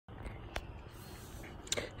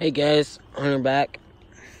Hey guys, Hunter back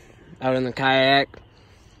out in the kayak.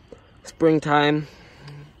 Springtime.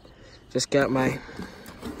 Just got my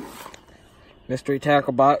mystery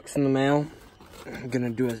tackle box in the mail. I'm gonna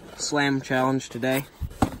do a slam challenge today.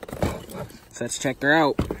 So let's check her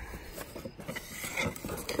out.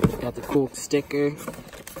 Got the cool sticker.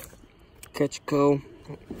 Ketchco.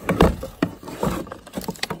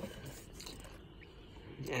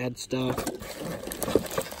 Add stuff.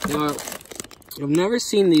 Now, I've never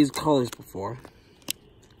seen these colors before,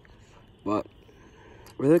 but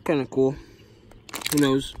they're kind of cool. Who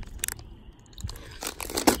knows?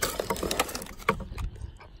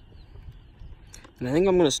 And I think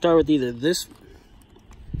I'm going to start with either this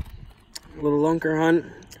little lunker hunt.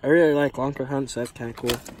 I really like lunker hunts, so that's kind of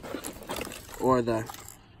cool. Or the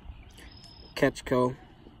Ketchco.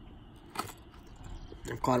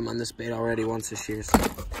 I've caught him on this bait already once this year, so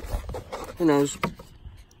who knows?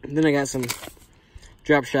 And then I got some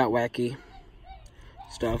drop shot wacky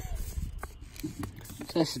stuff.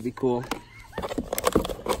 So that should be cool.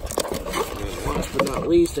 Last but not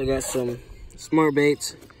least, I got some smart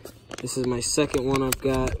baits. This is my second one I've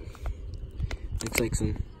got. Looks like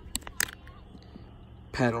some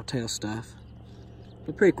paddle tail stuff.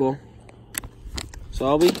 But pretty cool. So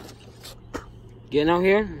I'll be getting out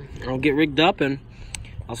here. I'll get rigged up and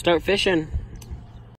I'll start fishing.